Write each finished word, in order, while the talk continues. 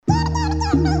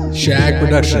Shag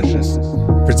Productions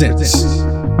presents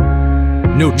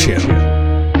No Chill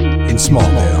in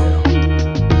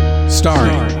Smallville,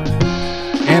 starring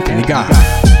Anthony Guy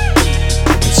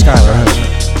and Skylar Hunter.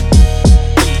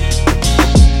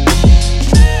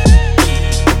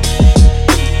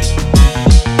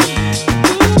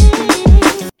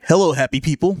 Hello, happy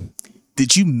people.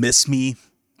 Did you miss me?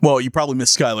 Well, you probably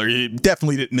missed Skylar. You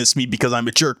definitely didn't miss me because I'm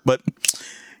a jerk, but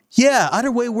yeah,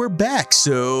 either way, we're back.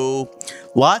 So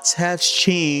lots has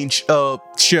changed.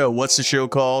 What's the show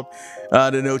called?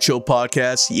 The No Chill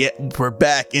Podcast. Yeah, we're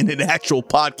back in an actual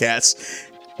podcast.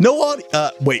 No audio.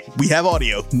 Wait, we have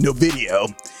audio, no video.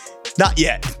 Not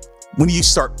yet. When you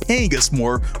start paying us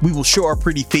more, we will show our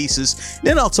pretty faces.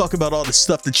 Then I'll talk about all the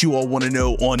stuff that you all want to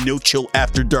know on No Chill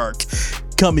After Dark,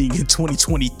 coming in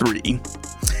 2023.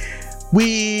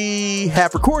 We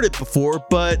have recorded before,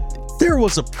 but there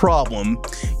was a problem.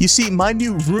 You see, my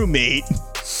new roommate,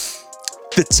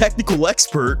 the technical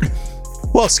expert.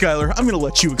 Well, Skylar, I'm going to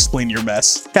let you explain your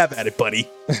mess. Have at it, buddy.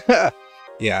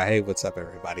 Yeah, hey, what's up,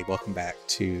 everybody? Welcome back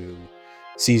to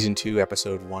Season 2,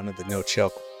 Episode 1 of the No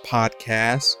Chill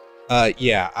Podcast. I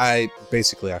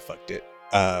fucked it.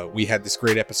 We had this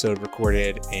great episode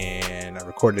recorded, and I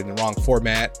recorded in the wrong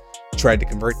format. Tried to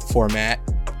convert the format.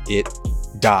 It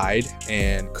died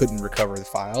and couldn't recover the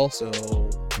file, so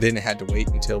then it had to wait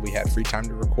until we had free time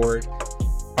to record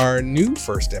our new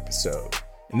first episode.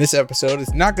 And this episode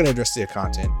is not going to address the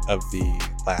content of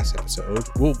the last episode.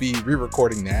 We'll be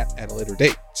re-recording that at a later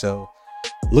date, so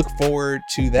look forward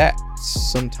to that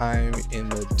sometime in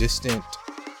the distant,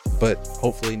 but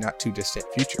hopefully not too distant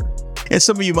future. And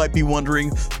some of you might be wondering,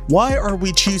 why are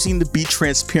we choosing to be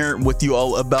transparent with you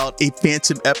all about a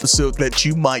phantom episode that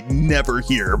you might never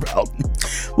hear about?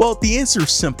 Well, the answer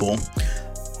is simple.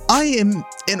 I am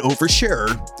an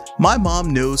oversharer. My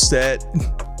mom knows that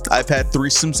I've had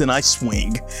threesomes and I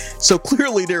swing. So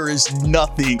clearly there is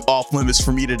nothing off limits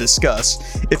for me to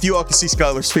discuss. If you all can see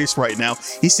Skylar's face right now,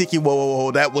 he's thinking,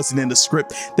 whoa, that wasn't in the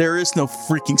script. There is no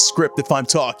freaking script if I'm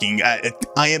talking. I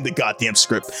am the goddamn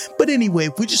script. But anyway,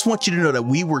 we just want you to know that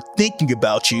we were thinking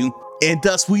about you, and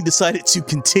thus we decided to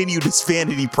continue this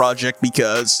vanity project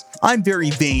because I'm very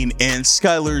vain and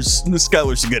Skylar's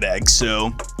a good egg,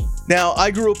 so. Now, I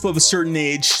grew up of a certain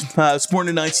age. I was born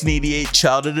in 1988,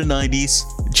 child of the 90s,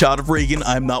 child of Reagan.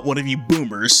 I'm not one of you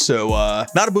boomers, so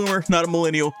not a boomer, not a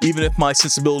millennial, even if my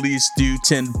sensibilities do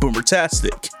tend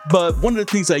boomer-tastic. But one of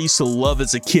the things I used to love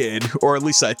as a kid, or at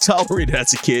least I tolerated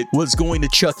as a kid, was going to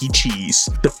Chuck E. Cheese.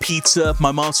 The pizza,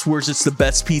 my mom swears it's the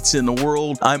best pizza in the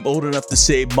world. I'm old enough to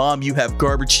say, Mom, you have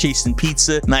garbage-tasting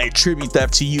pizza, and I attribute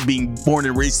that to you being born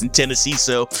and raised in Tennessee,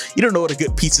 so you don't know what a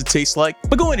good pizza tastes like.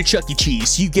 But going to Chuck E.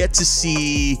 Cheese, you get to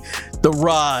see the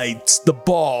rides, the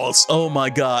balls. Oh my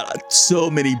god, so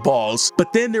many balls.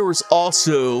 But then there was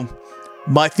also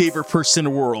my favorite person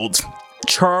in the world,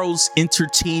 Charles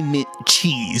Entertainment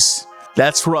Cheese.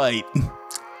 That's right,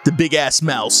 the big ass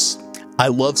mouse. I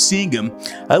love seeing him.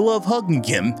 I love hugging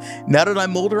him. Now that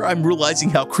I'm older, I'm realizing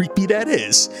how creepy that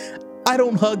is. I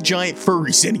don't hug giant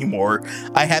furries anymore.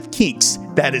 I have kinks.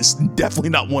 That is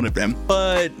definitely not one of them.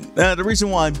 But the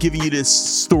reason why I'm giving you this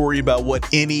story about what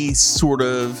any sort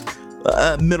of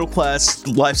middle-class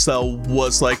lifestyle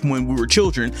was like when we were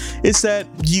children is that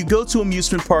you go to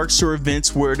amusement parks or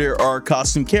events where there are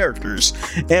costume characters.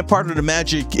 And part of the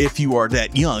magic, if you are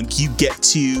that young, you get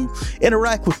to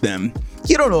interact with them.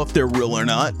 You don't know if they're real or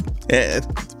not.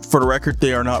 For the record,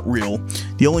 they are not real.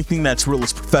 The only thing that's real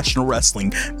is professional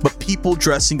wrestling. But people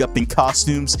dressing up in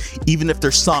costumes, even if they're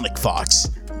Sonic Fox,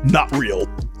 not real.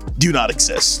 Do not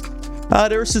exist.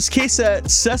 There was this case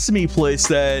at Sesame Place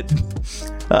that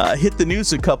hit the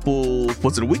news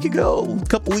a week ago? A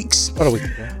couple weeks?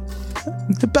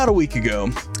 About a week ago,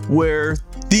 where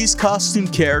these costume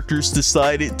characters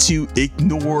decided to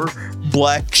ignore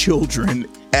black children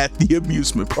at the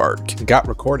amusement park. Got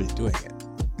recorded doing it.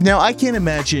 Now, I can't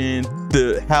imagine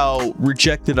how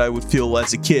rejected I would feel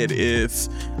as a kid if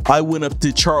I went up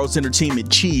to Charles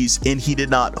Entertainment Cheese and he did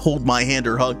not hold my hand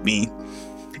or hug me.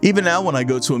 Even now, when I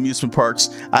go to amusement parks,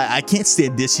 I can't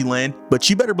stand Disneyland, but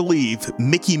you better believe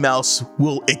Mickey Mouse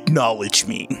will acknowledge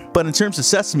me. But in terms of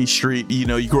Sesame Street,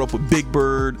 you grow up with Big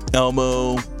Bird,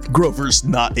 Elmo, Grover's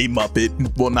not a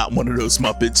Muppet. Well, not one of those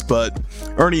Muppets, but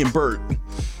Ernie and Bert.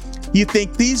 You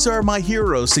think, these are my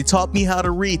heroes. They taught me how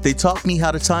to read. They taught me how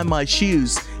to tie my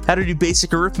shoes, how to do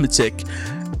basic arithmetic.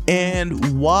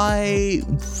 And why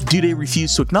do they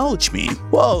refuse to acknowledge me?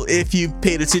 Well, if you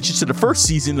paid attention to the first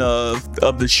season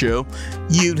of the show,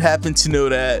 you'd happen to know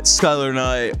that Skylar and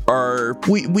I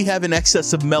we have an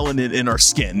excess of melanin in our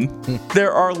skin.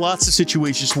 There are lots of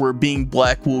situations where being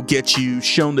black will get you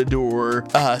shown the door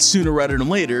sooner rather than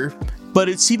later, but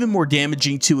it's even more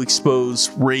damaging to expose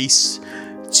race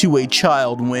to a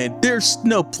child when there's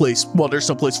no place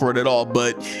for it at all,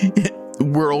 but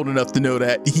we're old enough to know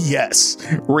that, yes,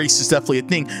 race is definitely a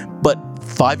thing. But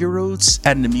 5-year-olds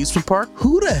at an amusement park?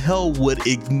 Who the hell would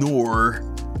ignore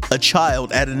a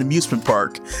child at an amusement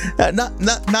park?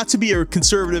 Not to be a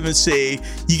conservative and say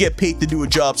you get paid to do a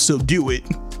job, so do it.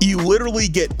 You literally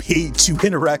get paid to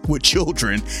interact with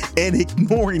children, and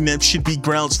ignoring them should be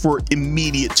grounds for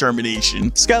immediate termination.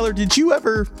 Skylar, did you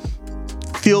ever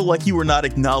feel like you were not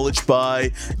acknowledged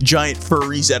by giant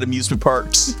furries at amusement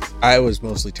parks? I was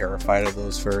mostly terrified of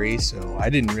those furries, so I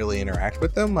didn't really interact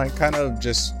with them. I kind of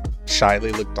just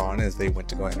shyly looked on as they went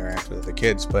to go interact with other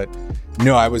kids. But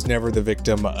no, I was never the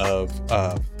victim of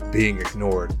being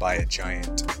ignored by a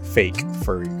giant fake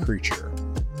furry creature.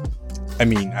 I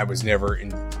mean, I was never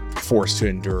forced to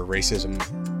endure racism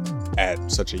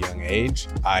at such a young age.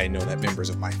 I know that members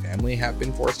of my family have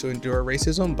been forced to endure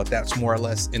racism, but that's more or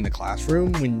less in the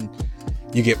classroom when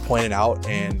you get pointed out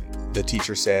and the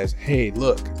teacher says, hey,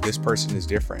 look, this person is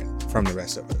different from the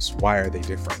rest of us. Why are they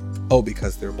different? Oh,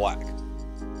 because they're black.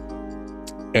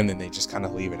 And then they just kind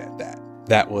of leave it at that.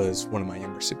 That was one of my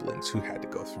younger siblings who had to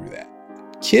go through that.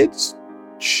 Kids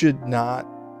should not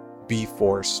be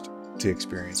forced to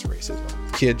experience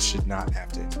racism. Kids should not have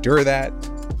to endure that.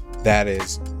 That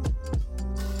is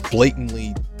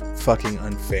blatantly fucking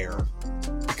unfair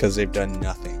because they've done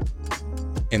nothing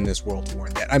in this world to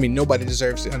warrant that. I mean, nobody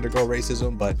deserves to undergo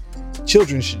racism, but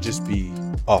children should just be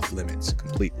off limits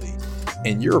completely.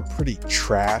 And you're a pretty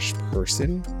trash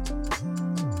person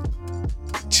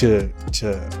to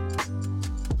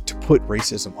put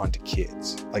racism onto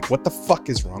kids. Like, what the fuck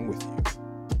is wrong with you?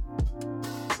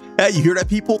 Hey, you hear that,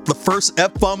 people? The first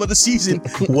F-bomb of the season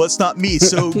was not me,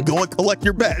 so go and collect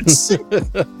your bets.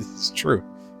 This is true.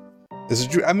 This is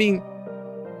true. I mean,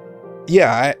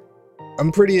 yeah,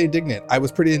 I'm pretty indignant. I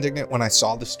was pretty indignant when I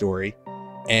saw the story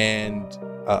and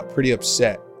pretty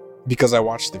upset because I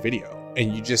watched the video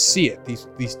and you just see it.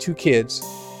 These two kids,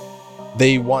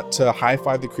 they want to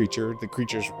high-five the creature. The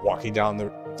creature's walking down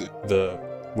the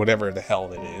whatever the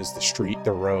hell it is, the street,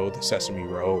 the row, the Sesame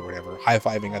Row or whatever,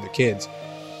 high-fiving other kids.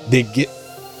 They get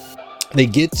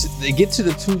to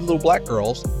the two little black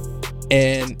girls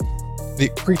and the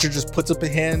creature just puts up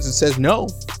his hands and says no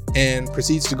and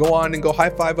proceeds to go on and go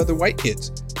high-five other white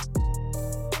kids.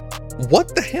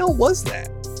 What the hell was that?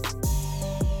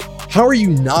 How are you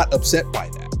not upset by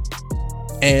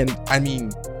that? And I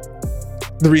mean,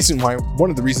 one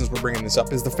of the reasons we're bringing this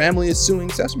up is the family is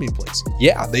suing Sesame Place.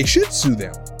 Yeah, they should sue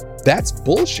them. That's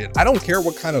bullshit. I don't care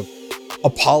what kind of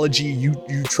apology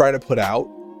you try to put out.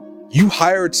 You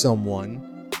hired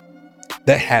someone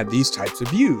that had these types of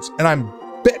views. And I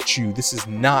bet you this is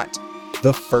not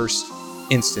the first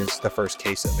instance, the first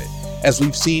case of it. As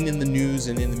we've seen in the news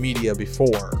and in the media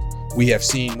before, we have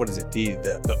seen, what is it,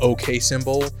 the OK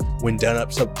symbol when done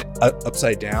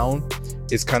upside down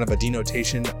is kind of a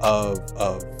denotation of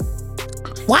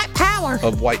white power.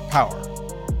 Of white power.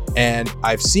 And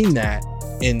I've seen that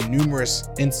in numerous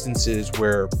instances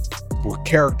where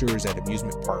characters at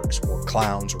amusement parks or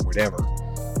clowns or whatever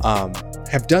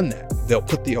have done that. They'll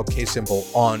put the OK symbol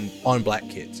on black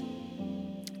kids.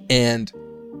 And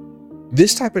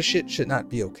this type of shit should not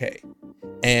be okay.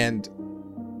 And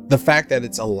the fact that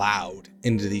it's allowed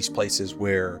into these places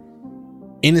where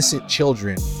innocent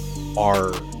children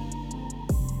are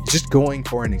just going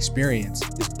for an experience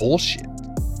is bullshit.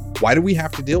 Why do we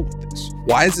have to deal with this?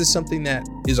 Why is this something that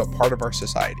is a part of our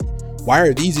society? Why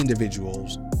are these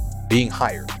individuals being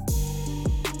hired?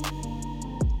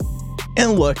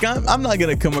 And look, I'm not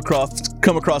gonna come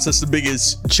across as the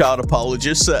biggest child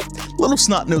apologist. Little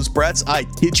snot-nosed brats, I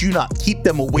kid you not, keep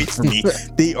them away from me.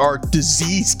 They are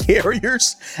disease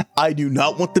carriers. I do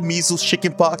not want the measles,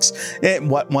 chickenpox. And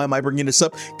why am I bringing this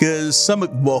up? Because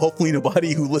hopefully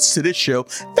nobody who listens to this show,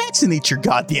 vaccinate your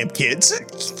goddamn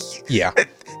kids. Yeah,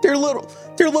 they're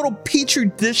little petri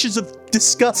dishes of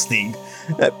disgusting.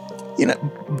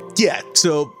 Yeah,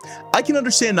 so I can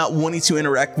understand not wanting to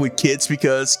interact with kids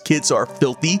because kids are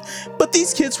filthy, but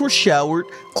these kids were showered,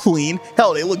 clean.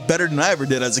 Hell, they look better than I ever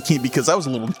did as a kid because I was a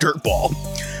little dirtball.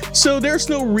 So there's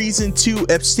no reason to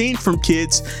abstain from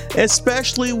kids,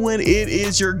 especially when it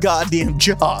is your goddamn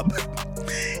job.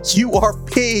 You are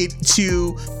paid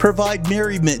to provide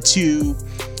merriment, to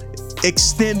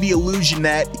extend the illusion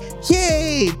that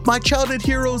yay, my childhood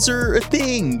heroes are a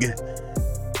thing.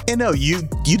 And no, you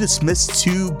dismissed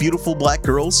two beautiful black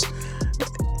girls.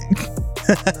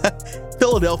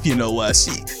 Philadelphia, no less.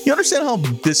 You understand how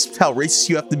racist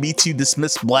you have to be to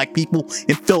dismiss black people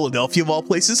in Philadelphia, of all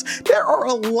places? There are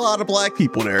a lot of black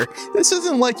people there. This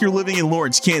isn't like you're living in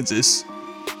Lawrence, Kansas.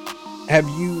 Have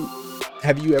you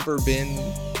ever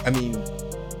been? I mean,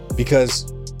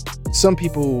 because some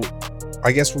people,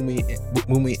 I guess, when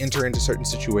we enter into certain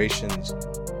situations,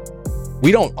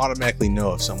 we don't automatically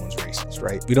know if someone's racist,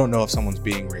 right? We don't know if someone's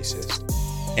being racist,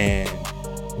 and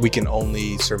we can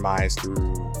only surmise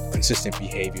through consistent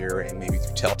behavior and maybe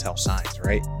through telltale signs,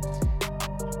 right?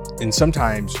 And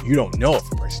sometimes you don't know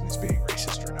if a person is being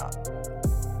racist or not.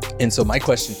 And so my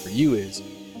question for you is,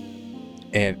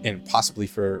 and possibly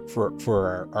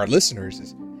for our listeners,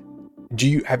 is,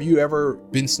 have you ever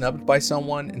been snubbed by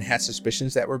someone and had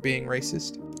suspicions that were being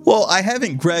racist? Well, I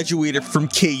haven't graduated from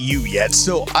KU yet,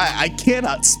 so I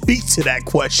cannot speak to that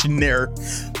question there.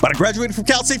 But I graduated from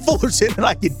Cal State Fullerton, and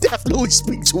I can definitely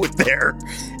speak to it there.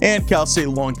 And Cal State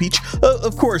Long Beach.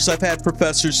 Of course, I've had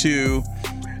professors who,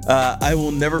 I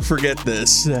will never forget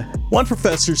this. One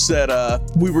professor said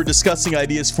we were discussing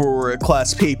ideas for a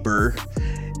class paper,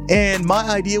 and my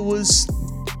idea was,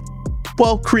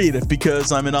 well, creative,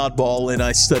 because I'm an oddball and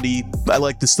I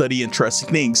like to study interesting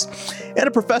things. And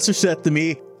a professor said to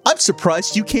me, "I'm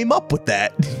surprised you came up with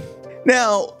that."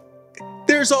 Now,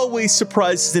 there's always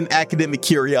surprises in academic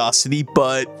curiosity,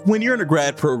 but when you're in a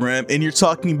grad program and you're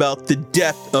talking about the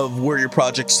depth of where your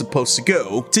project's supposed to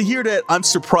go, to hear that I'm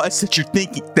surprised that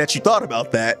you thought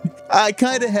about that, I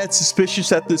kind of had suspicions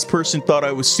that this person thought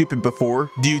I was stupid before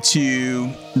due to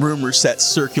rumors that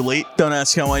circulate. Don't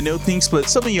ask how I know things, but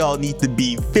some of y'all need to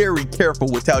be very careful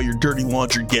with how your dirty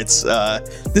laundry gets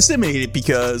disseminated,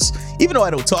 because even though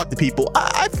I don't talk to people,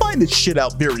 I find this shit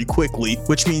out very quickly,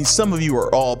 which means some of you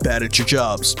are all bad at your jobs.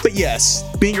 But yes,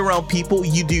 being around people,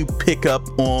 you do pick up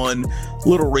on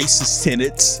little racist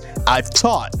tenets. I've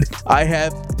taught. I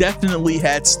have definitely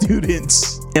had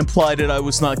students imply that I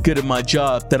was not good at my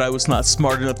job, that I was not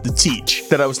smart enough to teach,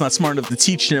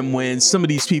 them when some of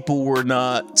these people were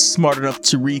not smart enough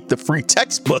to read the free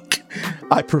textbook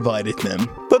I provided them.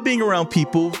 But being around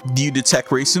people, do you detect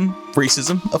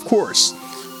racism? Of course.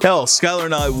 Hell, Skylar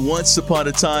and I, once upon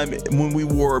a time, when we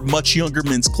wore much younger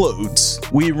men's clothes,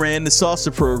 we ran the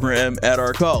salsa program at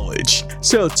our college.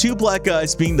 So, two black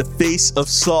guys being the face of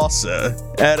salsa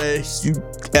at a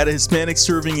Hispanic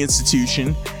serving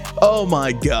institution. Oh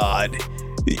my God.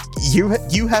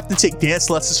 You have to take dance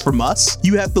lessons from us.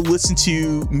 You have to listen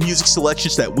to music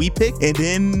selections that we pick, and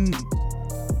then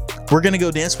we're gonna go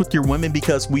dance with your women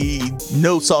because we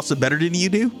know salsa better than you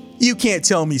do? You can't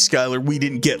tell me, Skylar, we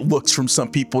didn't get looks from some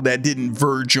people that didn't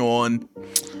verge on,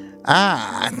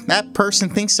 that person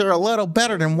thinks they're a little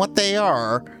better than what they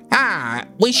are.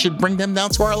 We should bring them down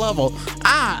to our level.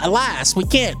 Alas, we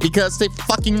can't because they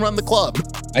fucking run the club.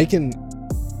 I can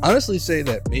honestly say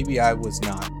that maybe I was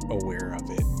not aware of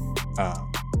it,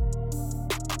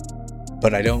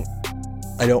 but I don't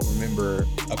remember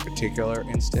a particular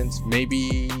instance.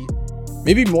 Maybe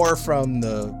more from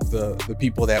the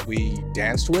people that we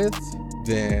danced with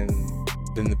than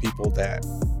the people that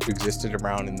existed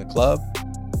around in the club.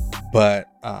 But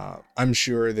I'm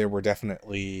sure there were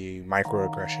definitely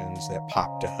microaggressions that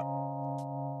popped up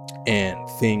and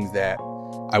things that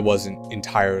I wasn't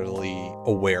entirely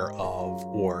aware of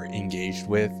or engaged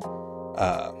with,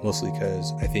 mostly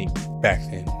because I think back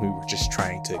then we were just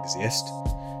trying to exist,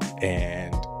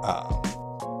 and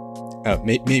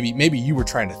maybe you were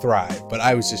trying to thrive, but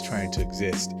I was just trying to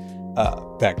exist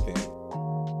back then.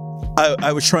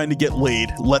 I was trying to get laid.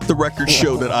 Let the record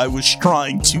show that I was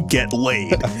trying to get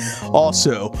laid.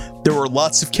 Also, there were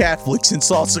lots of Catholics in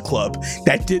Salsa Club.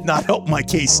 That did not help my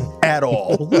case at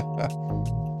all.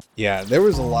 Yeah, there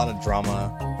was a lot of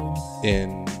drama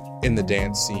in the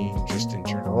dance scene, just in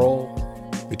general,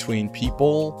 between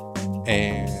people.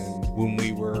 And when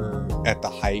we were at the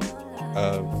height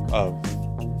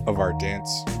of our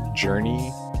dance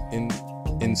journey in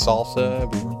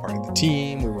salsa, we were part of the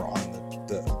team. We were on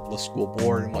the school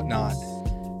board and whatnot.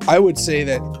 I would say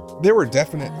that there were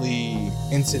definitely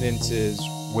incidents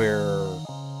where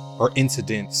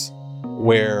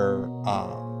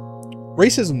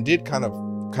racism did kind of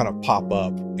pop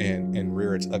up and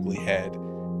rear its ugly head,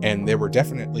 and there were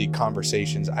definitely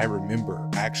conversations. I remember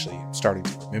actually starting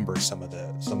to remember some of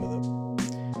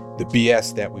the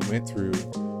BS that we went through,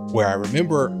 where I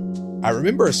remember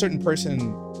a certain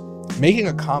person making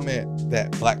a comment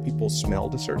that black people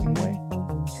smelled a certain way.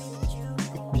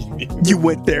 You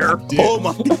went there. Oh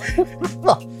my.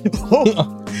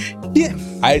 Oh. Yeah.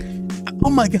 Oh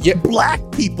my God. Yeah. Black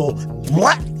people.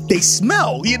 They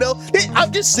smell,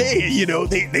 I'm just saying,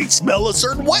 they smell a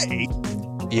certain way.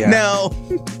 Yeah. Now,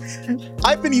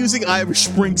 I've been using Irish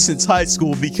Spring since high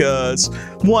school because,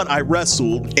 one, I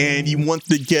wrestled, and you want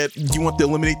to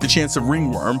eliminate the chance of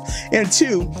ringworm, and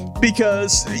two,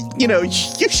 because, you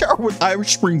shower with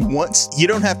Irish Spring once, you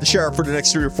don't have to shower for the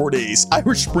next 3 or 4 days.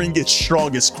 Irish Spring is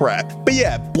strong as crap. But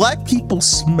yeah, black people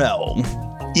smell.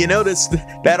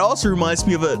 That also reminds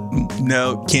me of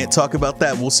no, can't talk about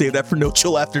that. We'll save that for No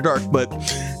Chill After Dark, but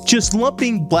just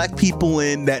lumping black people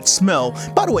in that smell.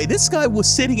 By the way, this guy was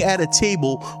sitting at a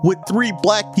table with 3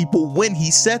 black people when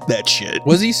he said that shit.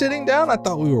 Was he sitting down? I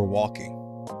thought we were walking.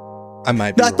 I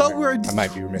might be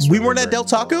misremembering. We weren't at Del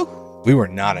Taco? We were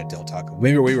not at Del Taco.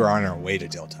 Maybe we were on our way to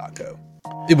Del Taco.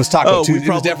 It was Taco Tuesday. It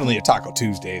was definitely a Taco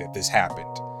Tuesday that this happened.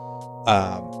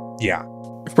 Yeah.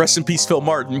 Rest in peace, Phil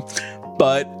Martin.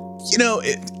 But,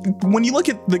 when you look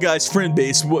at the guy's friend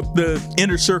base, what the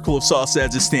inner circle of Sauce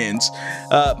as it stands,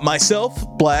 myself,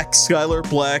 black, Skylar,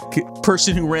 black,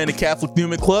 person who ran a Catholic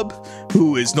Newman Club,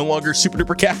 who is no longer super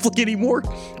duper Catholic anymore,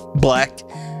 black.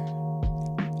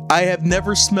 I have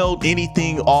never smelled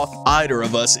anything off either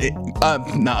of us.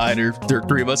 Not either, there are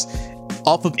 3 of us.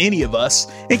 Off of any of us.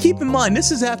 And keep in mind, this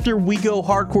is after we go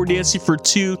hardcore dancing for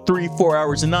 2, 3, 4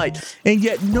 hours a night, and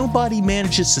yet nobody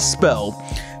manages to spell.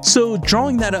 So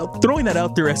throwing that out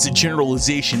there as a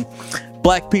generalization,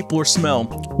 black people or smell.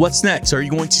 What's next? Are you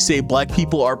going to say black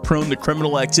people are prone to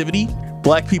criminal activity?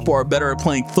 Black people are better at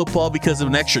playing football because of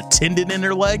an extra tendon in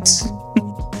their legs?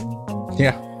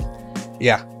 Yeah.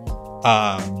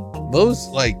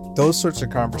 Those sorts of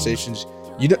conversations,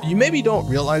 you maybe don't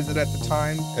realize it at the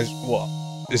time, as well,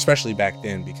 especially back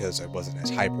then, because I wasn't as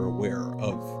hyper aware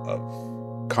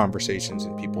of conversations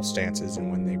and people's stances, and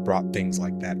when they brought things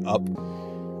like that up,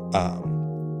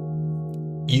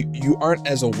 you aren't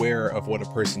as aware of what a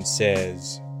person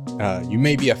says. You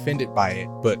may be offended by it,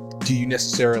 but do you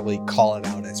necessarily call it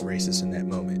out as racist in that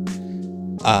moment?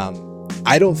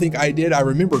 I don't think I did. I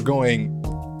remember going,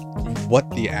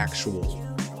 what the actual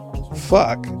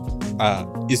fuck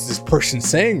is this person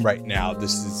saying right now?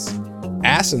 This is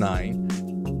asinine.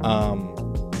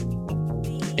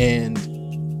 And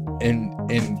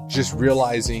just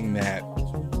realizing that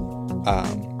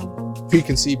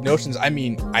preconceived notions. I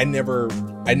mean, I never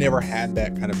had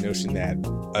that kind of notion that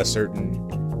a certain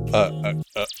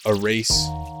a race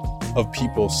of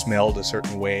people smelled a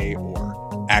certain way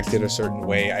or acted a certain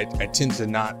way. I tend to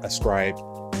not ascribe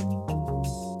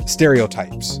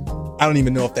stereotypes. I don't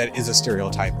even know if that is a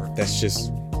stereotype or if that's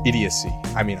just idiocy.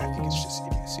 I mean, I think it's just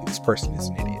idiocy. This person is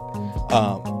an idiot.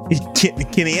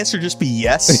 Can the answer just be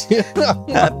yes?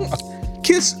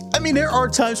 Because, there are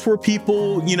times where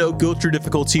people, go through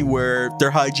difficulty where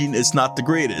their hygiene is not the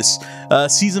greatest.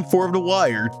 Season 4 of The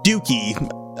Wire, Dookie.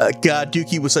 God,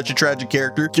 Dookie was such a tragic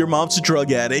character. Your mom's a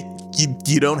drug addict.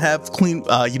 You don't have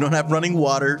running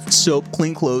water, soap,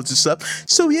 clean clothes and stuff.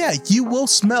 So yeah, you will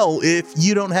smell if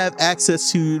you don't have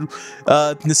access to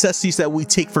necessities that we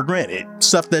take for granted.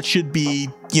 Stuff that should be,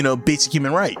 basic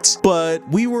human rights. But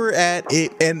we were at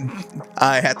it, and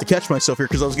I had to catch myself here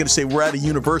because I was going to say we're at a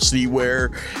university where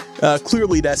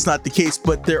clearly that's not the case,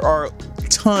 but there are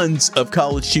tons of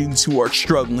college students who are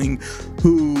struggling,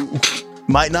 who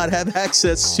might not have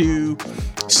access to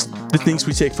the things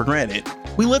we take for granted.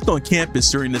 We lived on campus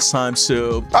during this time,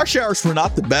 so our showers were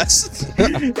not the best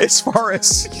as far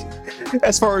as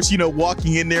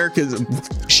walking in there, because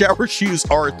shower shoes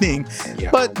are a thing.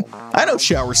 Yeah. But I know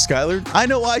shower, Skylar. I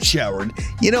know I showered.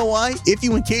 You know why? If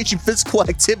you engage in physical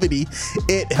activity,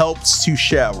 it helps to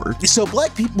shower. So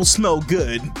black people smell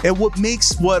good, and what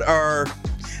makes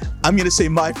I'm going to say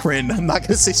my friend, I'm not going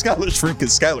to say Skylar's friend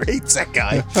because Skylar hates that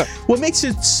guy. What makes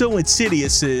it so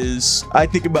insidious is I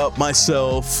think about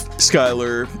myself,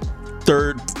 Skylar,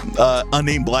 third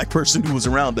unnamed black person who was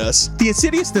around us. The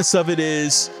insidiousness of it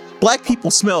is black people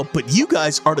smell, but you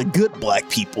guys are the good black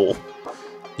people.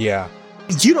 Yeah.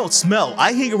 You don't smell.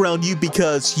 I hang around you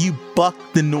because you buck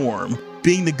the norm,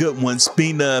 being the good ones,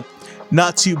 being the,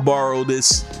 not to borrow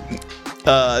this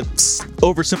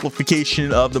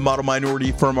oversimplification of the model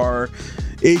minority from our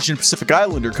Asian Pacific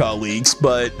Islander colleagues,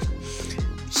 but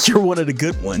you're one of the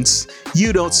good ones.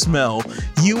 You don't smell.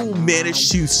 You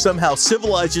manage to somehow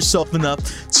civilize yourself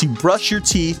enough to brush your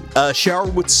teeth, shower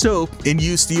with soap, and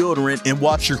use deodorant and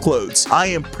wash your clothes. I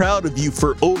am proud of you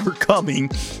for overcoming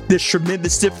this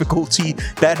tremendous difficulty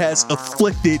that has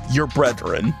afflicted your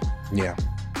brethren. Yeah.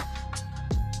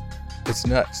 It's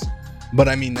nuts. But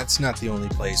I mean, that's not the only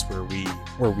place where we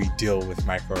deal with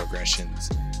microaggressions.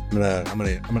 I'm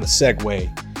gonna segue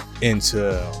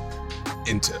into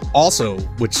also,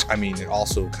 which I mean, it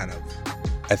also kind of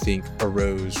I think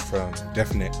arose from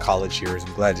definite college years.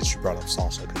 I'm glad that you brought up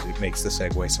salsa because it makes the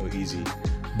segue so easy.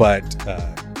 But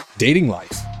dating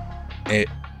life,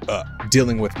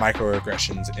 dealing with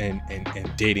microaggressions and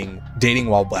dating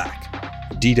while black,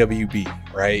 DWB,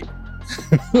 right?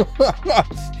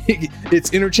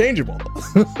 It's interchangeable.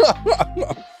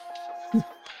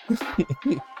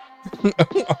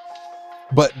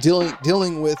 But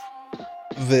dealing with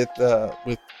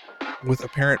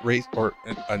apparent race or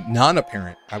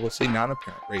non-apparent, I would say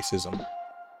non-apparent racism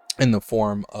in the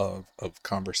form of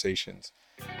conversations.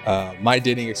 My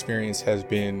dating experience has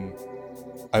been,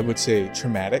 I would say,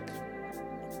 traumatic,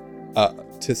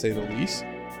 to say the least.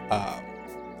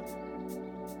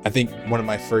 I think one of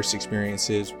my first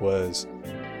experiences was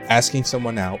asking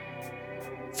someone out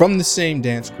from the same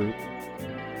dance group,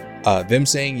 them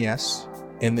saying yes,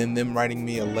 and then them writing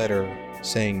me a letter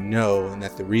saying no, and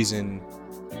that the reason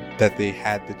that they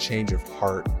had the change of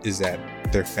heart is that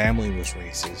their family was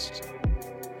racist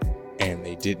and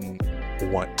they didn't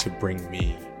want to bring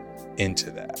me into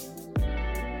that.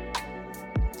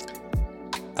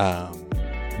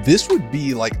 This would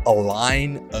be like a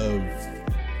line of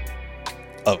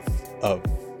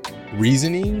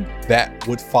reasoning that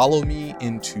would follow me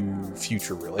into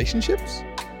future relationships.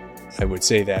 I would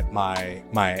say that my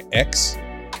ex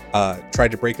tried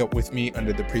to break up with me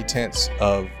under the pretense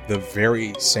of the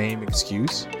very same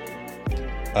excuse,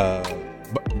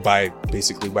 by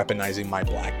basically weaponizing my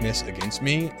blackness against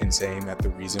me and saying that the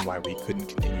reason why we couldn't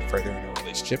continue further in a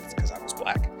relationship is because I was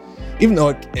black, even though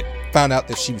it found out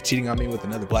that she was cheating on me with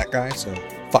another black guy. So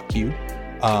fuck you.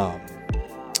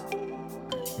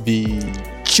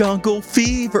 The Jungle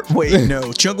fever. Wait,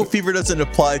 no. Jungle fever doesn't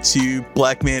apply to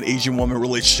black man, Asian woman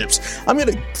relationships. I'm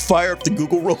going to fire up the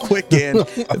Google real quick and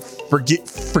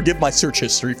forgive my search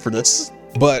history for this.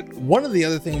 But one of the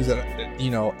other things that,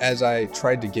 as I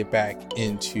tried to get back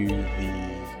into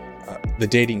the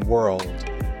dating world,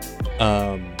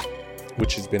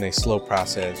 which has been a slow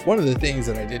process, one of the things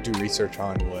that I did do research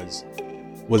on was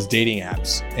dating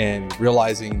apps, and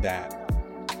realizing that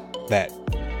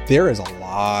there is a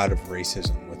lot of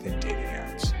racism within dating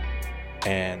apps,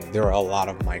 and there are a lot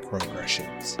of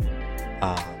microaggressions,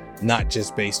 not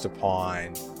just based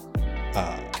upon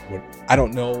I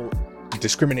don't know,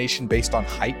 discrimination based on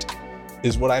height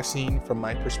is what I've seen from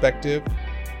my perspective.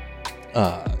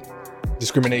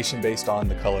 Discrimination based on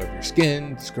the color of your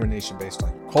skin, discrimination based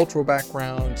on your cultural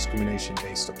background, discrimination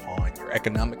based upon your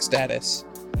economic status,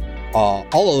 all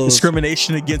of those.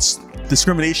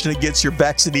 Discrimination against your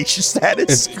vaccination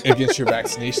status. Against your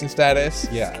vaccination status.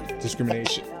 Yeah.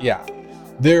 Discrimination. Yeah.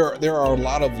 There are a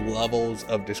lot of levels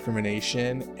of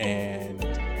discrimination and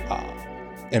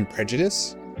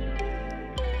prejudice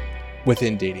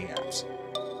within dating apps.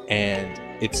 And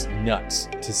it's nuts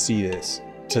to see this,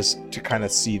 to kind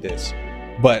of see this.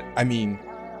 But I mean,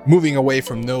 moving away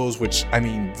from those,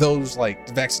 those like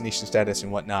vaccination status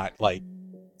and whatnot,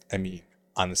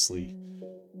 honestly,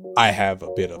 I have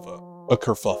a bit of a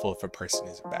kerfuffle if a person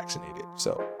isn't vaccinated.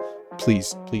 So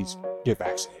please get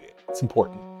vaccinated. It's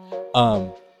important.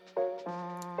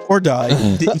 Or die.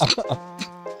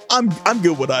 I'm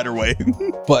good with either way.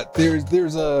 But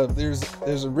there's a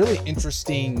really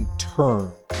interesting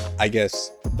term, I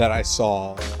guess, that I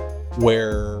saw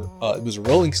where it was a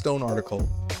Rolling Stone article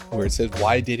where it says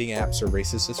why dating apps are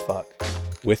racist as fuck,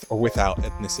 with or without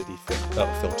ethnicity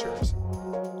filters.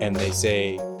 And they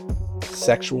say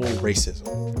sexual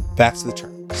racism. That's the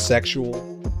term. Sexual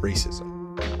racism.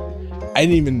 I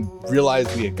didn't even realize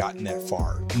we had gotten that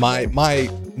far. My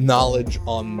knowledge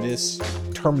on this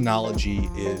terminology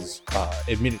is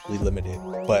admittedly limited,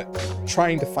 but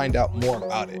trying to find out more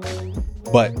about it.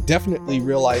 But definitely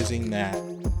realizing that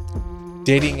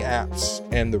dating apps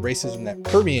and the racism that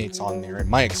permeates on there, and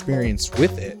my experience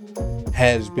with it,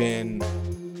 has been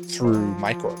through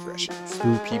microaggressions,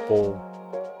 through people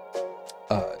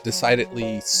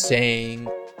decidedly saying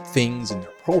things in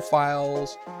their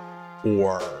profiles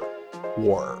or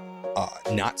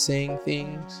not saying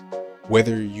things,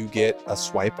 whether you get a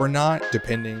swipe or not,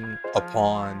 depending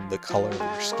upon the color of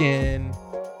your skin,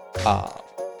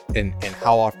 and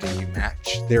how often you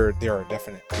match. There are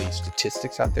definitely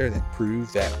statistics out there that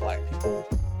prove that black people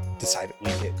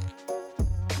decidedly get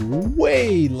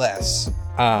way less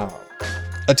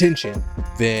attention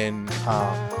than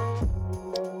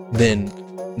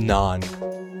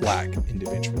non-black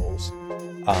individuals.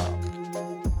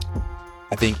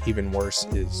 I think even worse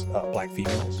is black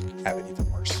females have it even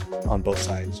worse on both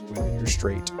sides, whether you're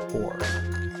straight or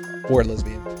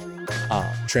lesbian.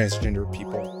 Transgender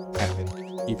people have it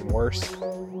even worse.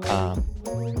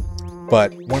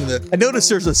 But one of the I noticed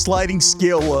there's a sliding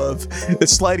scale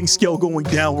going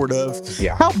downward of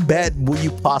how bad will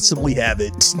you possibly have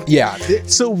it? Yeah.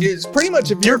 So it's pretty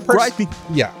much if you're griping.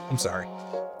 Yeah, I'm sorry.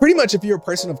 Pretty much if you're a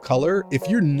person of color, if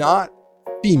you're not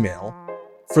female,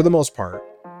 for the most part,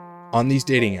 on these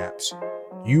dating apps,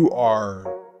 you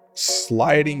are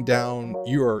sliding down.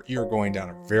 You're going down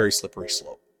a very slippery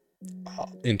slope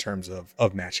in terms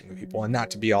of matching with people, and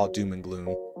not to be all doom and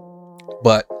gloom,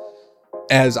 but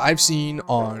as I've seen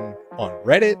on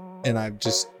Reddit, and I've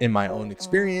just in my own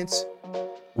experience,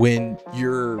 when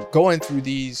you're going through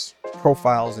these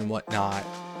profiles and whatnot,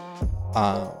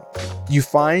 you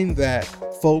find that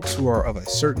folks who are of a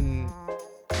certain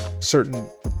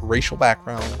racial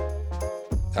background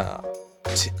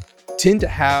tend to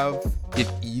have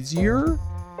it easier.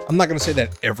 I'm not going to say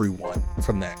that everyone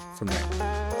from that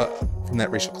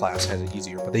racial class has it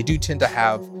easier, but they do tend to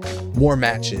have more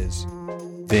matches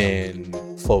than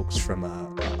folks from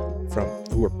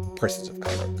who are persons of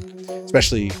color,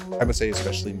 especially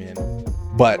men.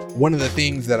 But one of the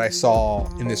things that I saw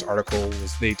in this article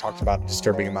was they talked about a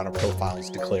disturbing amount of profiles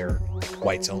declare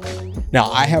whites only. Now,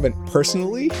 I haven't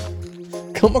personally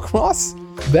come across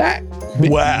that.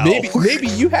 Wow. Maybe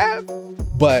you have,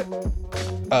 but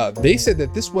they said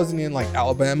that this wasn't in like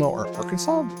Alabama or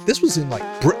Arkansas. This was in like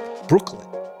Brooklyn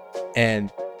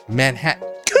and Manhattan.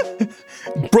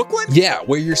 Brooklyn? Yeah,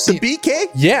 where you're seeing the BK?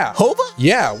 Yeah. Hova?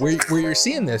 Yeah, where you're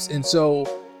seeing this. And so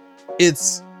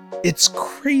it's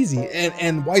crazy.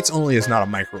 And whites only is not a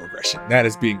microaggression. That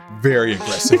is being very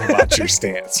aggressive about your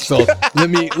stance. So let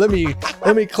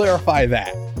me clarify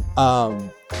that.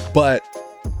 But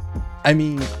I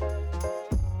mean,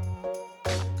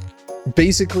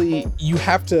 basically you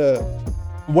have to,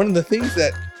 one of the things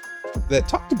that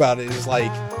talked about it is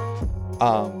like,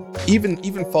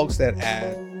 even folks that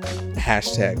add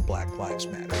hashtag Black Lives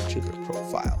Matter to their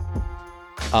profile,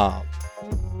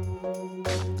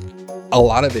 a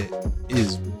lot of it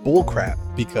is bullcrap,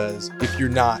 because if you're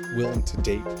not willing to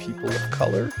date people of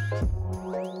color,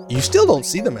 you still don't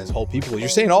see them as whole people. You're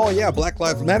saying, oh yeah, Black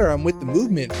Lives Matter, I'm with the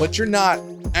movement, but you're not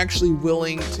actually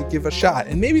willing to give a shot.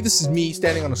 And maybe this is me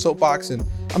standing on a soapbox, and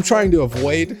I'm trying to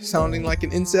avoid sounding like an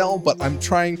incel, but I'm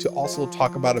trying to also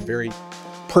talk about a very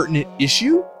pertinent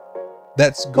issue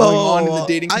that's going on in the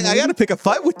dating community. I gotta pick a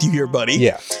fight with you here, buddy.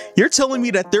 Yeah. You're telling me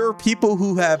that there are people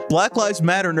who have Black Lives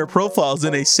Matter in their profiles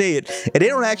and they say it and they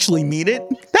don't actually mean it?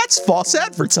 That's false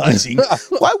advertising.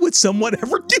 Why would someone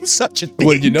ever do such a thing?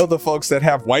 Well, you know, the folks that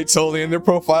have whites only in their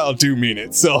profile do mean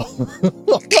it, so.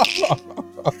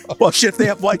 Well, shit, if they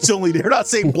have whites only, they're not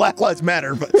saying Black Lives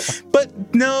Matter,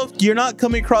 but no, you're not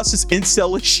coming across as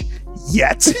incelish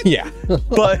yet. Yeah.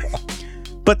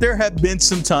 But there have been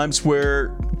some times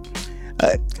where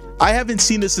I haven't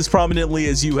seen this as prominently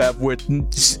as you have with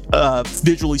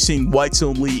visually seeing whites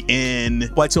only in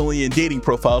dating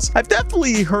profiles. I've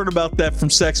definitely heard about that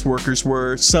from sex workers,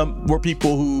 where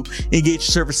people who engage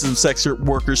services of sex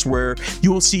workers, where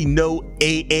you will see no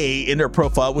AA in their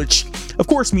profile, which of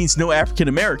course means no African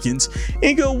Americans,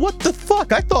 and go, what the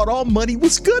fuck? I thought all money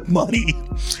was good money.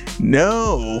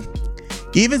 No,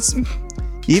 even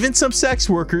some sex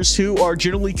workers who are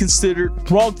generally considered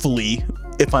wrongfully,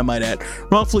 if I might add,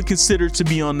 wrongfully considered to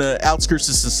be on the outskirts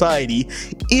of society,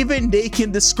 even they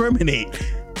can discriminate.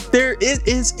 It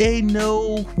is a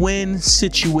no-win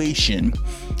situation.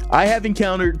 I have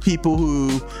encountered people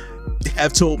who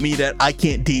have told me that I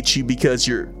can't date you because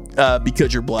you're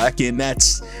black, and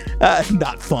that's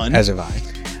not fun. As have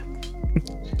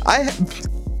I.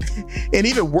 And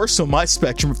even worse on my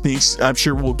spectrum of things, I'm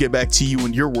sure we'll get back to you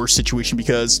in your worst situation,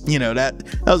 because, you know, that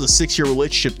was a 6-year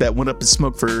relationship that went up in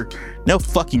smoke for no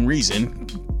fucking reason.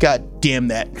 God damn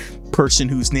that person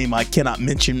whose name I cannot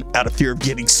mention out of fear of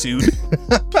getting sued.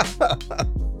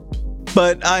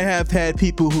 But I have had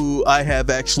people who I have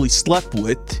actually slept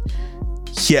with.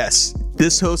 Yes,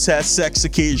 this host has sex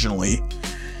occasionally.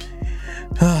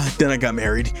 Then I got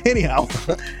married. Anyhow,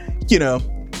 you know,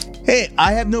 hey,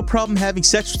 I have no problem having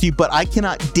sex with you, but I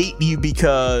cannot date you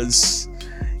because,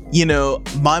 you know,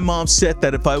 my mom said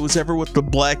that if I was ever with a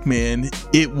black man,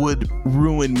 it would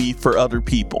ruin me for other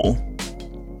people.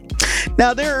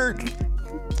 Now,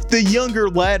 the younger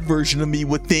lad version of me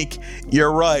would think,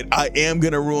 you're right, I am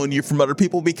going to ruin you from other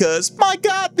people, because, my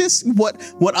God,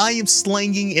 what I am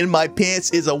slinging in my pants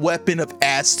is a weapon of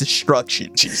ass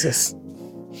destruction. Jesus.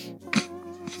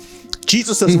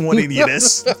 Jesus doesn't want any of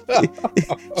this.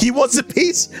 He wants a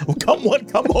piece. Well, come one,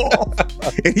 come all.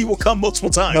 And he will come multiple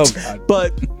times. Oh, God.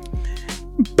 But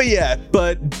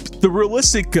the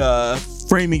realistic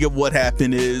framing of what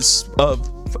happened is,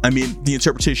 the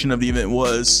interpretation of the event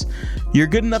was, you're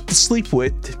good enough to sleep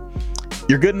with.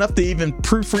 You're good enough to even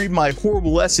proofread my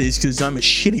horrible essays because I'm a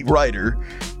shitty writer.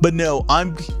 But no,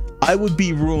 I would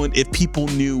be ruined if people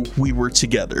knew we were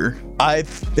together.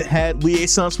 I've had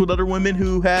liaisons with other women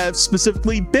who have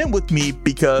specifically been with me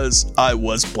because I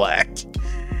was black.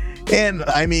 And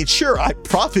I mean, sure, I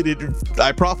profited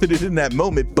in that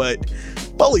moment, but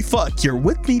holy fuck, you're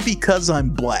with me because I'm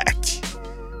black.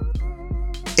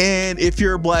 And if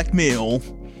you're a black male,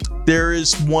 there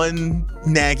is one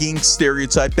nagging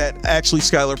stereotype that actually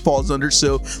Skylar falls under.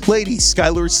 So, ladies,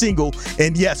 Skylar is single,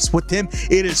 and yes, with him,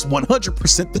 it is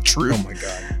 100% the truth. Oh my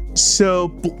god. So,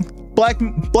 black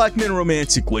men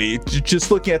romantically,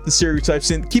 just looking at the stereotypes,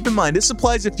 and keep in mind, this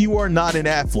applies if you are not an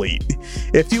athlete.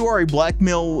 If you are a black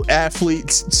male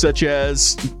athlete, such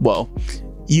as, well,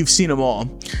 you've seen them all.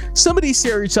 Some of these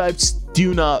stereotypes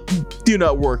do not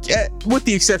work, with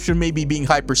the exception of maybe being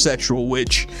hypersexual,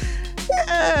 which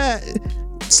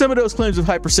some of those claims of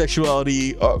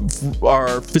hypersexuality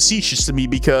are facetious to me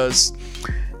because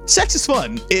sex is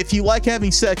fun. If you like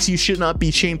having sex, you should not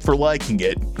be shamed for liking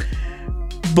it.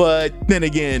 But then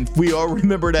again, we all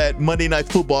remember that Monday Night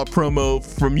Football promo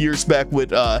from years back with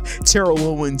Terrell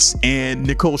Owens and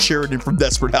Nicole Sheridan from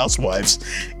Desperate Housewives.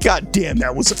 God damn,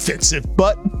 that was offensive.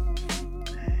 But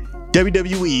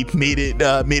WWE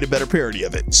made a better parody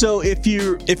of it. So if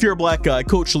you're a black guy,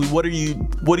 culturally, what are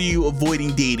you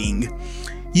avoiding dating?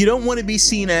 You don't want to be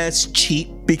seen as cheap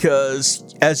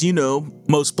because, as you know,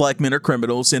 most black men are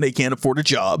criminals and they can't afford a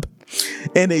job.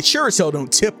 And they sure as hell don't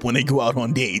tip when they go out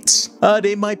on dates.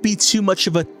 They might be too much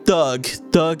of a thug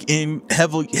in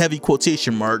heavy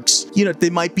quotation marks. You know, they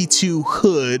might be too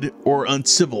hood or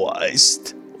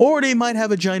uncivilized. Or they might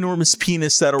have a ginormous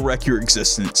penis that'll wreck your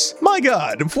existence. My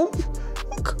God,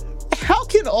 how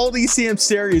can all these damn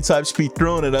stereotypes be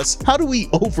thrown at us? How do we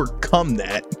overcome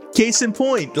that? Case in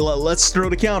point, let's throw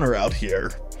the counter out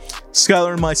here.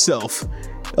 Skylar and myself.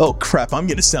 Oh crap, I'm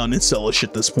gonna sound incelish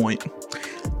at this point.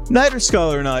 Neither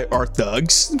Skylar and I are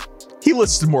thugs. He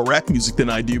listens to more rap music than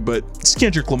I do, but it's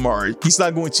Kendrick Lamar. He's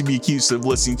not going to be accused of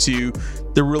listening to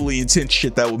the really intense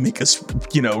shit that would make us,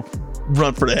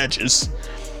 run for the hedges.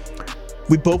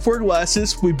 We both wear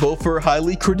glasses. We both are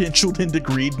highly credentialed and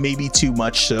degreed, maybe too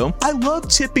much so. I love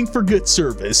tipping for good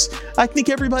service. I think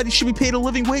everybody should be paid a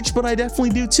living wage, but I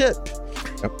definitely do tip.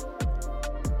 Yep.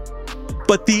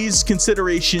 But these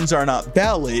considerations are not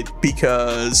valid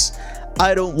because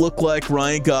I don't look like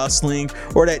Ryan Gosling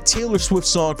or that Taylor Swift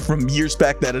song from years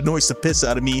back that annoys the piss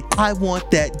out of me. I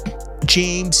want that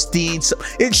James Dean.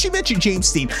 And she mentioned James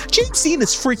Dean. James Dean is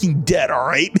freaking dead, all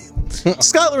right?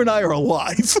 Skylar and I are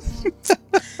alive.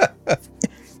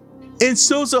 And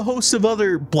so's a host of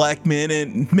other black men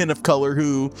and men of color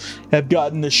who have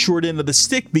gotten the short end of the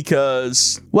stick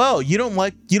because, well, you don't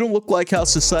look like how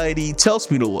society tells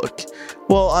me to look.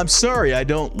 Well, I'm sorry, I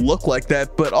don't look like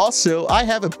that, but also I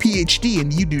have a PhD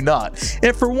and you do not.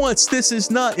 And for once, this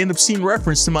is not an obscene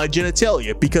reference to my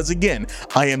genitalia because, again,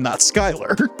 I am not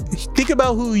Skylar. Think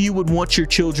about who you would want your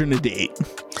children to date.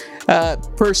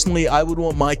 Personally, I would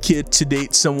want my kid to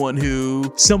date someone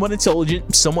who somewhat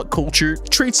intelligent, somewhat cultured,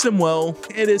 treats them well,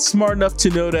 and is smart enough to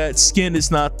know that skin color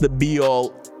is not the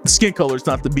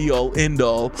be-all,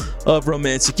 end-all of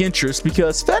romantic interest,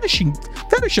 because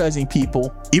fetishizing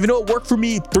people, even though it worked for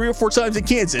me 3 or 4 times in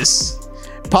Kansas,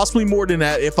 possibly more than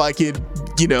that if I could,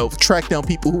 track down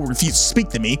people who refuse to speak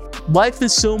to me. Life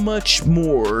is so much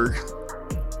more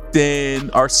than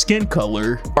our skin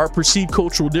color, our perceived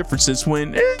cultural differences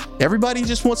when everybody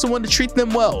just wants someone to treat them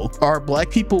well. Are black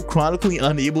people chronically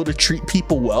unable to treat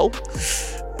people well?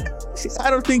 I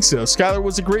don't think so. Skylar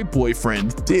was a great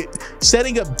boyfriend.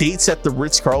 Setting up dates at the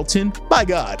Ritz-Carlton? My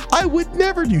God, I would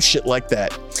never do shit like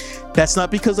that. That's not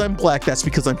because I'm black, that's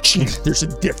because I'm cheap. There's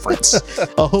a difference.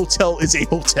 A hotel is a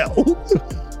hotel.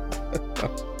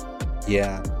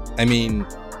 Yeah, I mean,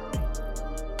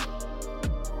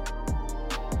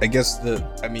 I guess the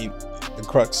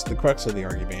crux of the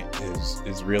argument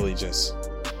is really just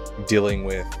dealing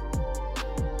with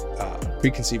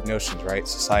preconceived notions, right?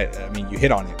 Society. I mean, you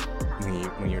hit on it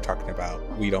when you're talking about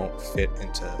we don't fit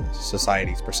into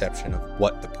society's perception of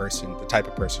what the type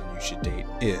of person you should date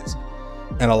is,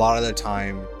 and a lot of the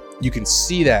time you can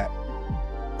see that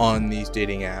on these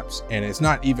dating apps, and it's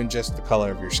not even just the color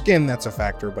of your skin that's a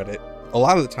factor, but a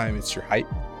lot of the time it's your height.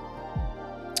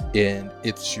 And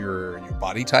it's your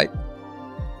body type.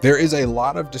 There is a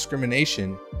lot of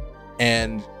discrimination,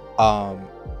 and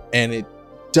it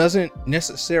doesn't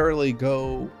necessarily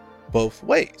go both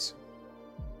ways.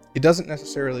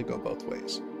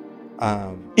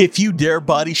 If you dare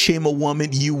body shame a woman,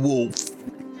 you will.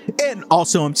 And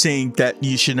also, I'm saying that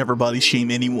you should never body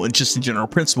shame anyone, just in general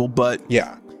principle. But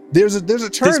yeah, There's a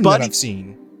term that I've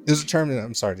seen. There's a term that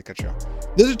I'm sorry to cut you off.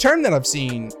 There's a term that I've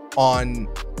seen on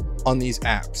these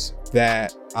apps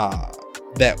that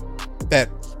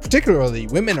particularly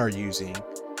women are using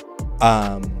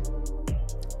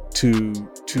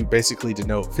to basically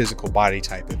denote physical body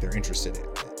type that they're interested in.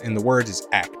 And the word is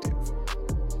active.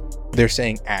 They're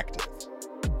saying active.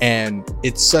 And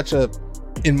it's such a,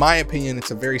 in my opinion,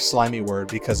 it's a very slimy word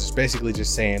because it's basically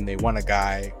just saying they want a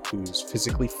guy who's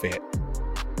physically fit.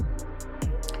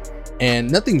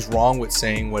 And nothing's wrong with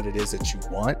saying what it is that you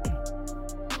want,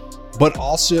 but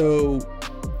also,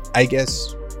 I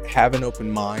guess, have an open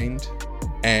mind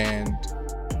and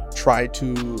try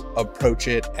to approach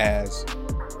it as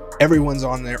everyone's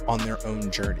on their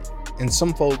own journey. And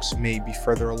some folks may be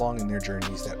further along in their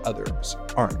journeys that others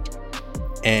aren't.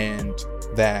 And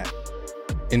that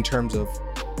in terms of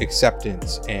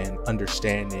acceptance and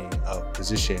understanding of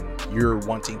position, you're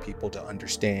wanting people to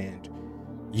understand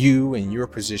you and your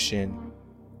position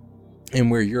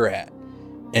and where you're at.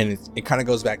 And it kind of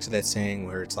goes back to that saying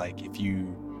where it's like, if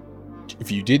you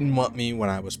didn't want me when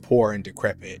I was poor and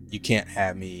decrepit, you can't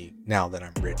have me now that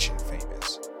I'm rich and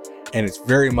famous. And that's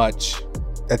very much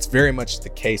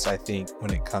the case, I think,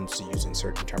 when it comes to using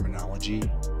certain terminology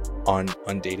on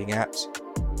dating apps,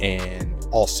 and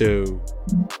also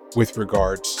with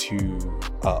regards to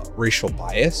racial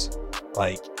bias.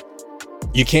 Like,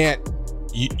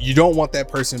 you don't want that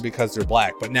person because they're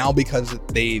black, but now because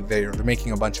they're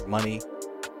making a bunch of money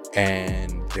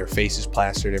and their face is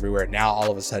plastered everywhere, now all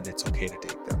of a sudden it's okay to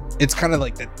date them. It's kind of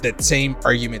like that same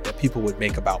argument that people would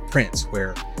make about Prince,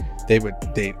 where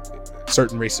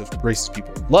certain racist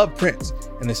people love Prince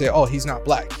and they say, oh, he's not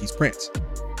black, he's Prince.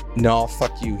 No,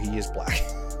 fuck you, he is black.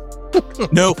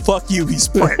 No, fuck you, he's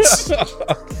Prince.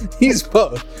 He's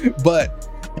both, but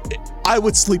I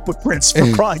would sleep with Prince,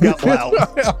 for crying out loud.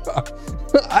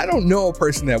 I don't know a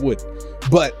person that would,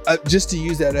 but just to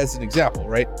use that as an example,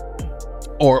 right?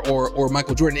 Or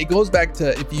Michael Jordan. It goes back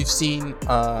to, if you've seen,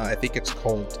 I think it's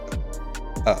called,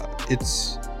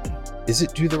 is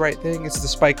it Do the Right Thing? It's the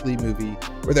Spike Lee movie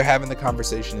where they're having the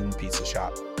conversation in the pizza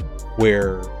shop,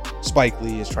 where Spike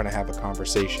Lee is trying to have a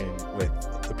conversation with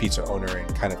the pizza owner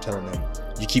and kind of telling them,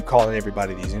 you keep calling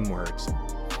everybody these N-words,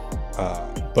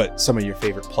 but some of your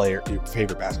favorite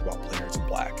basketball players are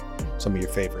black. Some of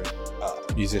your favorite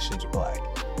musicians are black.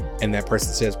 And that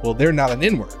person says, well, they're not an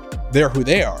N-word. They're who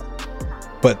they are.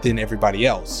 But then everybody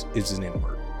else is an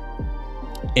N-word.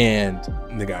 And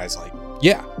the guy's like,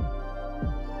 yeah,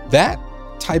 that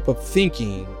type of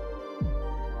thinking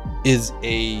is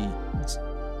a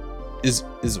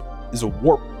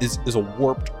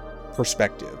warped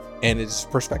perspective, and it's a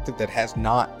perspective that has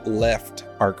not left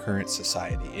our current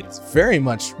society. It is very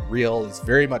much real. It's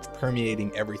very much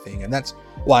permeating everything, and that's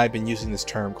why I've been using this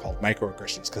term called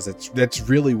microaggressions, because that's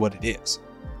really what it is,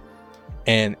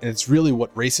 and it's really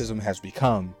what racism has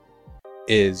become.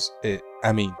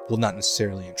 Not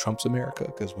necessarily in Trump's America,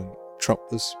 because when Trump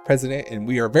was president, and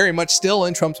we are very much still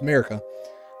in Trump's America,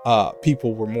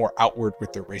 people were more outward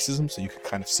with their racism, so you could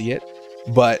kind of see it.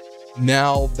 But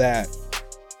now that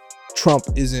Trump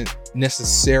isn't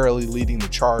necessarily leading the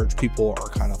charge, people are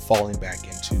kind of falling back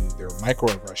into their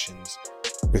microaggressions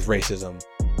with racism.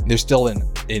 There's still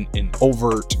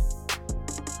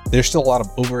there's still a lot of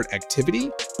overt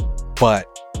activity, but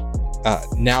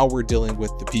now we're dealing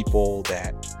with the people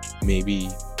that maybe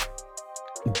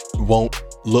won't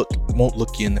look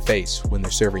you in the face when they're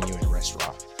serving you in a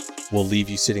restaurant. Will leave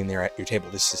you sitting there at your table.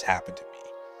 This has happened to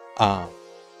me,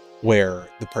 where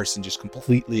the person just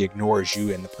completely ignores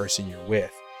you and the person you're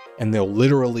with, and they'll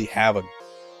literally have a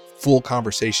full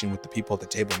conversation with the people at the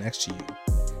table next to you.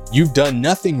 You've done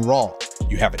nothing wrong.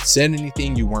 You haven't said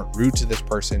anything. You weren't rude to this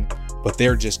person, but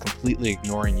they're just completely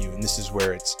ignoring you. And this is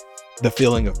where it's the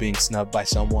feeling of being snubbed by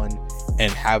someone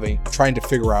and trying to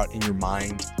figure out in your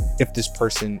mind if this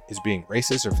person is being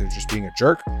racist or if they're just being a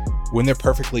jerk, when they're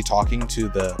perfectly talking to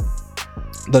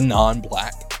the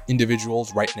non-black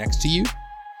individuals right next to you.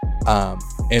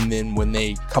 And then when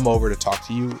they come over to talk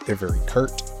to you, they're very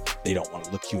curt. They don't want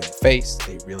to look you in the face.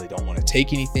 They really don't want to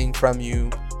take anything from you,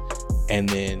 and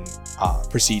then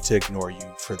proceed to ignore you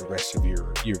for the rest of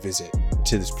your visit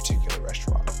to this particular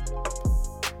restaurant.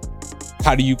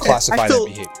 How do you classify that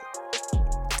behavior?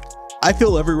 I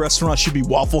feel every restaurant should be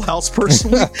Waffle House,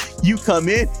 personally. You come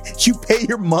in, you pay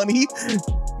your money,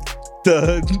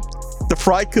 the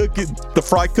fry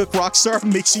cook rock star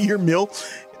makes you your meal.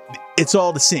 It's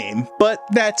all the same, but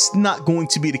that's not going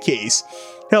to be the case.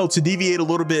 Hell, to deviate a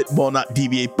little bit, well, not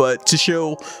deviate, but to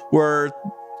show where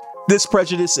this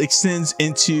prejudice extends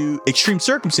into extreme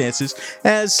circumstances,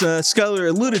 as Skylar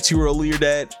alluded to earlier,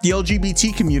 that the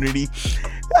LGBT community,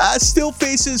 still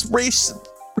faces race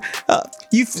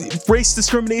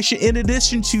discrimination in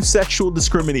addition to sexual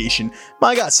discrimination.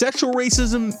 My God, sexual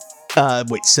racism,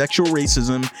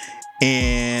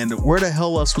 and where the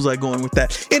hell else was I going with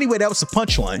that? Anyway, that was the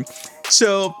punchline.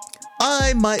 So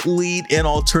I might lead an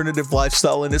alternative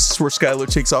lifestyle, and this is where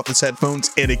Skylar takes off his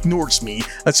headphones and ignores me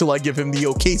until I give him the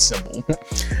okay symbol.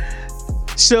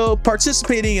 So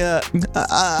participating,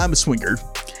 I'm a swinger.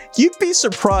 You'd be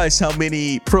surprised how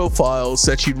many profiles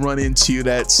that you'd run into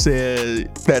that say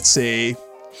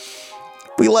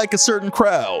we like a certain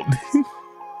crowd.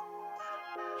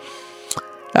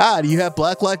 Do you have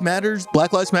Black Lives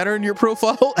Matter in your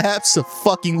profile?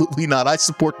 Absolutely not. I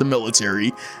support the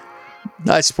military.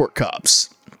 I support cops.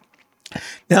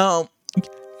 Now,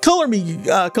 color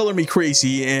me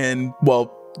crazy, and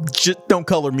well, just don't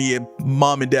color me.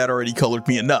 Mom and Dad already colored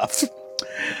me enough.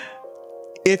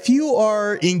 If you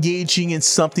are engaging in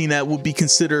something that would be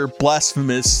considered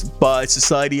blasphemous by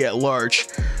society at large,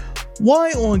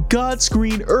 why on God's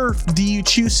green earth do you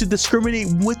choose to discriminate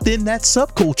within that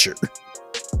subculture?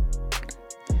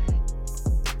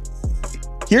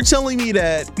 You're telling me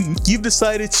that you've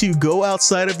decided to go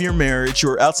outside of your marriage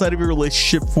or outside of your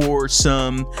relationship for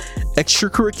some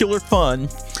extracurricular fun,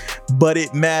 but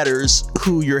it matters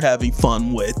who you're having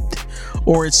fun with.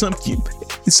 Or in some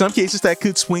cases, that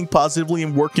could swing positively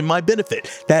and work in my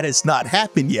benefit. That has not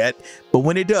happened yet, but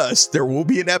when it does, there will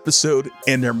be an episode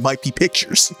and there might be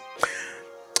pictures.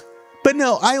 But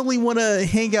no, I only want to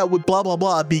hang out with blah, blah,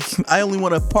 blah. I only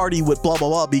want to party with blah, blah,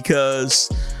 blah because,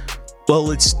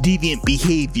 well, it's deviant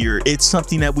behavior. It's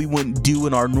something that we wouldn't do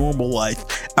in our normal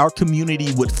life. Our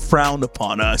community would frown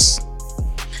upon us.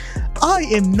 I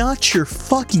am not your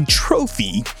fucking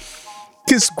trophy.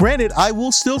 Because granted, I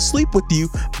will still sleep with you,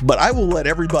 but I will let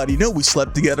everybody know we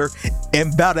slept together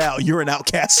and bow out, you're an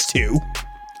outcast too.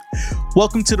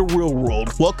 Welcome to the real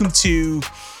world. Welcome to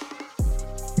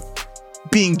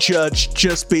being judged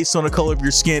just based on the color of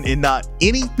your skin and not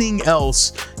anything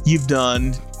else you've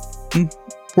done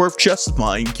worth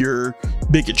justifying your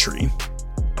bigotry.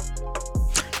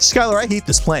 Skylar, I hate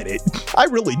this planet. I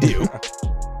really do.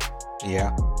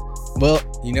 Yeah. Well,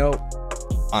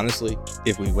 honestly,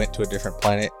 if we went to a different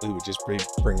planet, we would just be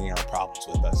bringing our problems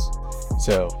with us.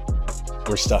 So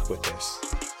we're stuck with this.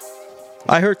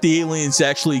 I heard the aliens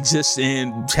actually exist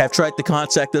and have tried to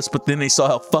contact us, but then they saw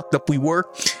how fucked up we were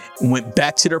and went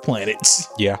back to their planets.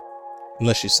 Yeah.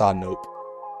 Unless you saw Nope.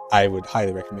 I would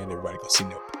highly recommend everybody go see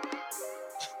Nope.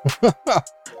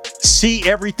 See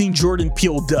everything Jordan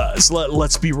Peele does.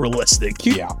 Let's be realistic.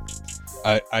 Yeah.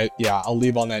 I'll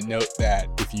leave on that note that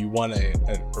if you want a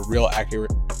real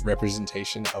accurate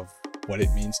representation of what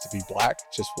it means to be black,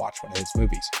 just watch one of his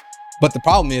movies. But the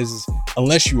problem is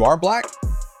unless you are black,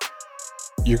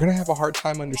 you're going to have a hard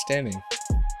time understanding.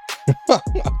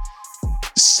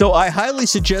 So I highly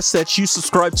suggest that you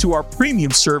subscribe to our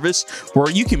premium service where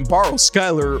you can borrow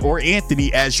Skylar or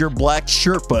Anthony as your black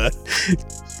Sherpa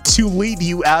to lead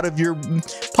you out of your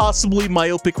possibly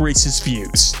myopic racist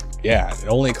views. Yeah, it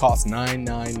only costs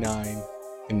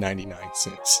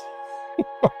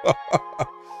 $9.99.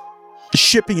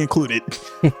 Shipping included.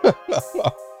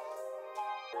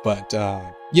 But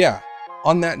yeah,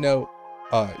 on that note,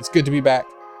 it's good to be back.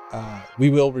 We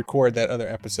will record that other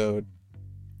episode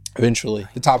eventually.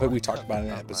 The topic we talked about in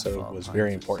that episode was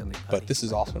very important, but this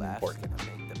is also an important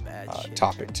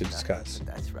topic to discuss.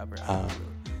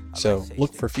 So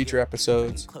look for future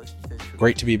episodes.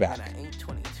 Great to be back.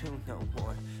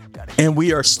 And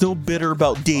we are still bitter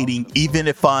about dating, even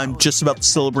if I'm just about to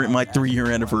celebrate my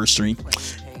 3-year anniversary.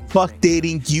 Fuck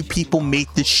dating, you people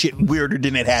make this shit weirder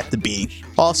than it had to be.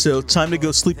 Also, time to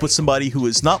go sleep with somebody who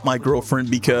is not my girlfriend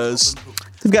because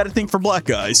they've got a thing for black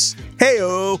guys.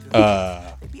 Heyo!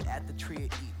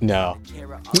 No.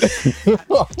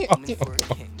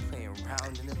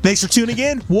 Thanks for tuning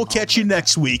in. We'll catch you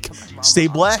next week. Stay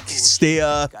black. Stay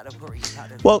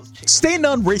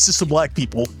non-racist to black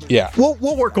people. Yeah.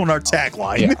 We'll work on our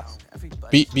tagline.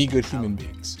 Yeah. Be good human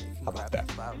beings. How about that?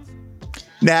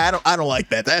 Nah, I don't like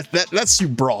that. That's too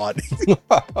broad.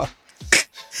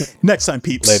 Next time,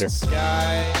 peeps. Later.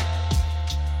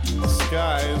 The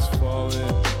sky is falling.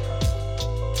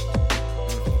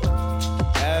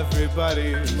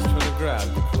 Everybody's trying to grab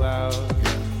the cloud.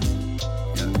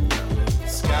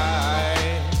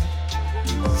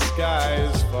 The sky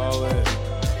is falling.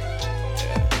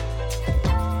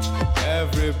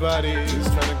 Everybody's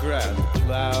trying to grab the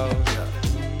cloud.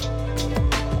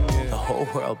 The whole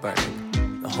world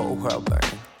burning, the whole world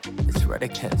burning. It's red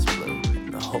against blue,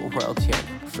 and the whole world's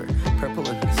yearning for purple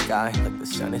in the sky like the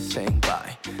sun is saying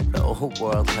bye. The whole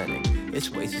world learning Its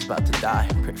waste is about to die.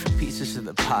 Pray for pieces of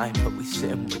the pie, but we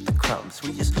sit with the crumbs.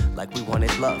 We just like we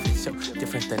wanted love. It's so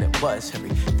different than it was.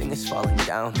 Everything is falling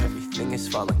down. Everything is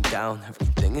falling down.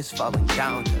 Everything is falling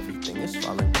down. Everything is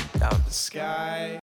falling down. The sky